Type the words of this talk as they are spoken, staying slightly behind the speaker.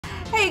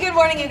Hey, good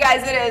morning, you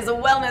guys. It is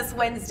Wellness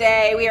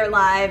Wednesday. We are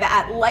live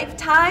at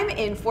Lifetime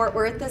in Fort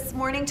Worth this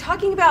morning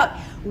talking about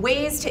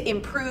ways to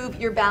improve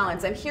your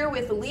balance. I'm here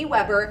with Lee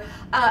Weber.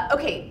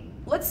 Okay,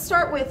 let's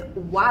start with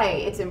why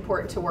it's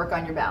important to work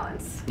on your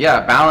balance.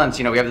 Yeah, balance,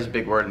 we have this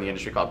big word in the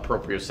industry called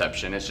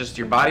proprioception. It's just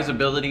your body's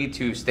ability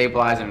to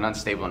stabilize in an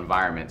unstable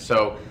environment.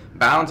 So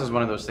balance is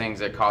one of those things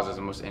that causes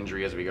the most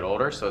injury as we get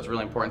older. So it's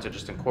really important to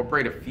just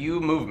incorporate a few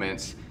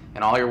movements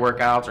in all your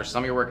workouts or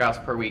some of your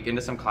workouts per week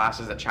into some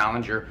classes that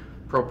challenge your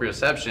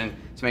proprioception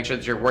to make sure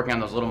that you're working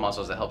on those little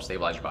muscles that help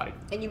stabilize your body.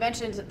 And you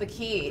mentioned the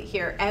key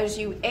here. As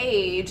you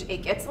age,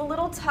 it gets a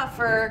little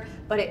tougher,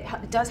 but it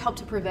does help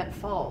to prevent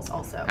falls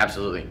also.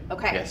 Absolutely.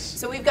 Okay. Yes.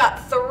 So we've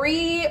got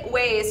 3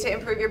 ways to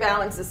improve your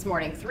balance this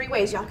morning. 3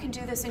 ways. Y'all can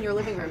do this in your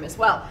living room as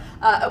well.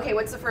 Okay,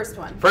 what's the first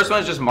one? First one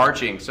is just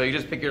marching. So you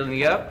just pick your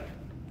knee up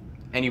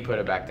and you put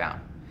it back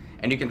down.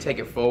 And you can take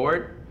it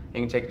forward,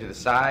 you can take it to the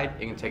side,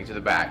 you can take it to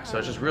the back. So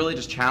it's just really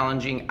just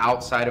challenging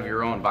outside of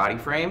your own body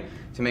frame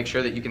to make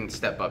sure that you can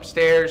step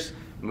upstairs,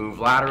 move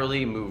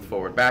laterally, move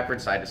forward,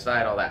 backward, side to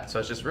side, all that. So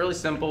it's just really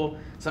simple,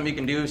 something you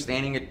can do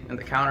standing at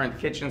the counter in the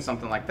kitchen,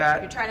 something like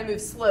that. You're trying to move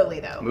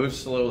slowly though. Move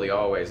slowly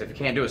always. If you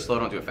can't do it slow,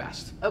 don't do it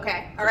fast.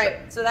 Okay, all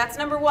right, so that's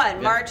number 1,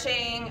 Yep.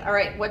 Marching. All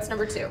right, what's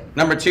number 2?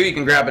 Number 2, you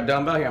can grab a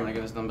dumbbell. Here, I'm gonna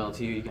give this dumbbell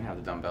to you. You can have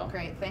the dumbbell.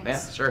 Great, thanks.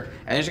 Yeah, sure.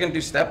 And you're just gonna do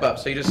step up.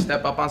 So you just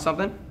step up on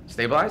something,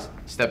 stabilize,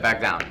 step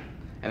back down.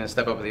 And then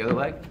step up with the other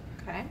leg.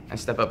 Okay. And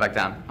step up back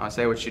down. I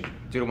say what you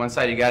do to one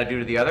side, you gotta do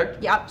to the other.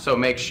 Yep. So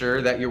make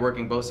sure that you're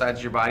working both sides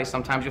of your body.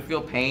 Sometimes you'll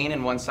feel pain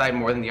in one side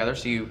more than the other,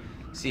 so you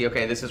see,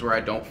 okay, this is where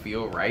I don't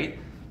feel right.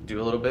 Do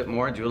a little bit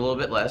more, do a little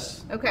bit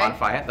less. Okay.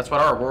 Modify it. That's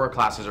what our Aurora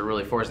classes are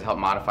really for, is to help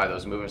modify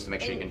those movements to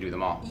make sure you can do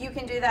them all. You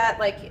can do that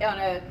like on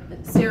a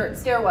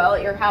stairwell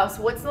at your house.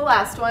 What's the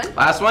last one?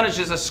 Last one is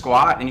just a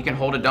squat, and you can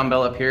hold a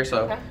dumbbell up here.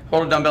 So Okay.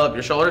 hold a dumbbell up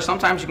your shoulder.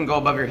 Sometimes you can go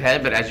above your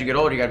head, but as you get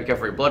older, you gotta be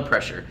careful of your blood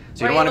pressure.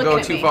 So Why you are don't you wanna go looking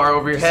at too me? far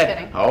over your Just head.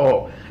 kidding.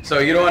 Oh, so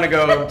you don't wanna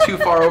go too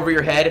far over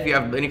your head if you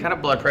have any kind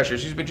of blood pressure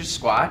issues, but just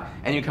squat,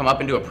 and you come up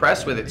and do a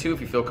press with it too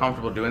if you feel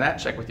comfortable doing that.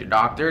 Check with your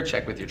doctor,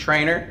 check with your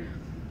trainer.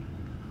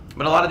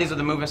 But a lot of these are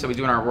the movements that we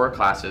do in our Aurora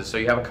classes. So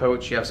you have a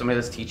coach, you have somebody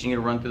that's teaching you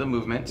to run through the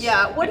movements.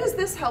 Yeah, what does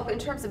this help in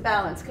terms of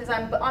balance? Because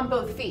I'm on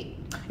both feet.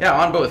 Yeah,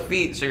 on both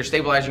feet, so you're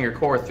stabilizing your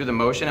core through the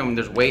motion, and when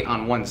there's weight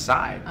on one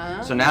side.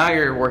 So now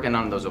you're working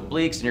on those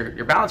obliques, and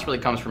your balance really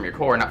comes from your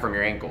core, not from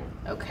your ankle.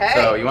 Okay.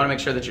 So you want to make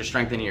sure that you're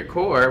strengthening your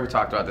core. We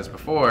talked about this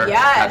before,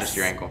 Yes. not just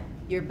your ankle.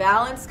 Your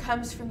balance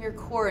comes from your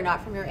core,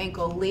 not from your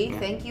ankle. Lee,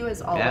 thank you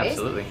as always. Yeah,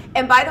 absolutely.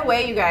 And by the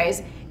way, you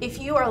guys, if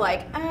you are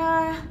like,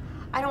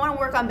 I don't want to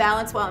work on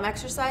balance while I'm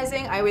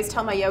exercising, I always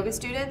tell my yoga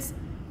students,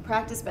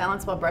 practice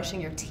balance while brushing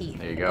your teeth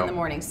There you go. in the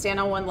morning. Stand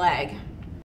on one leg.